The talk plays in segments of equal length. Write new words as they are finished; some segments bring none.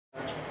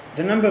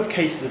The number of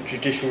cases of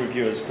judicial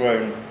review has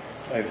grown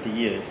over the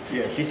years.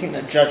 Yes. Do you think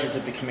that judges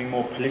are becoming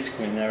more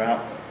political in their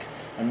outlook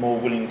and more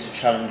willing to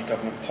challenge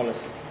government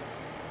policy?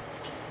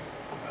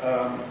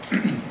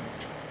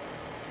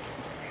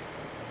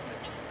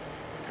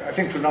 I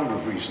think for a number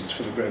of reasons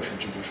for the growth of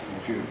judicial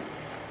review.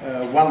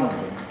 One of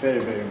them, very,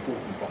 very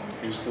important one,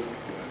 is the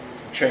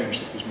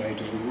change that was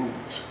made in the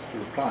rules for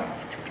applying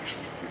for judicial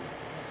review.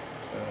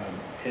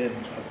 In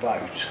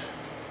about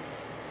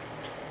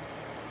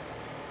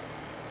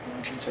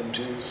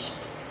 1970s,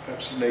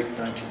 perhaps late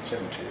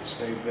 1970s,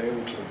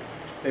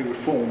 they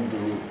reformed the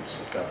rules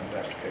that governed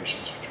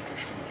applications for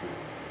judicial review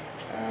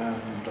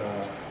and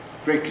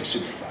greatly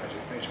simplified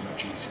it, made it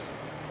much easier.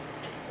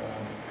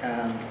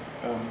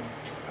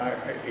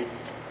 It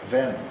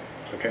then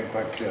became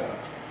quite clear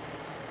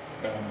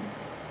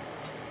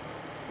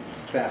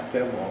that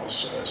there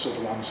was a sort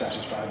of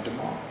unsatisfied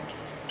demand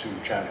to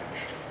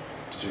challenge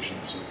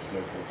decisions of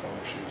local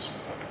authorities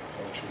and public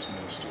authorities,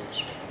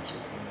 ministers,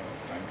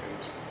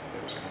 bankers,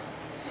 those kind.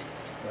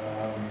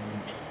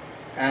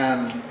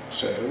 And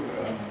so,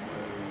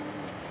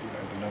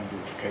 the number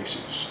of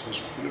cases has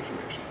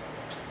proliferated.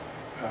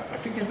 I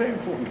think it's very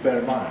important to bear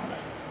in mind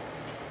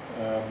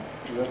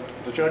that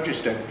the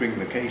judges don't bring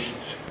the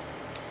cases.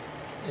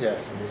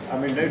 Yes. I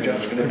mean, no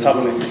judge can ever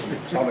rule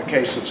on a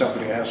case that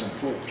somebody hasn't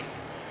brought.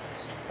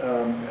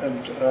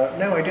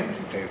 No, I don't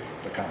think they've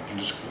become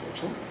political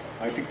at all.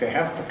 I think they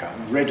have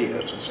become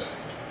readier to say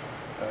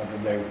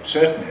than they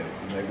certainly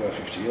than they were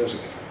 50 years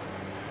ago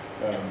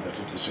that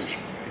a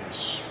decision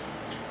is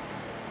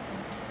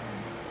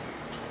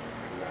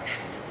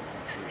irrational or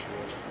contrary to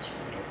evidence or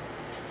whatever.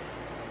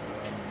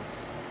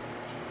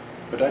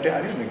 But I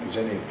don't think there's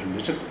any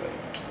political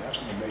element to that.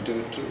 I mean, they do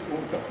it to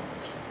all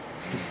governments.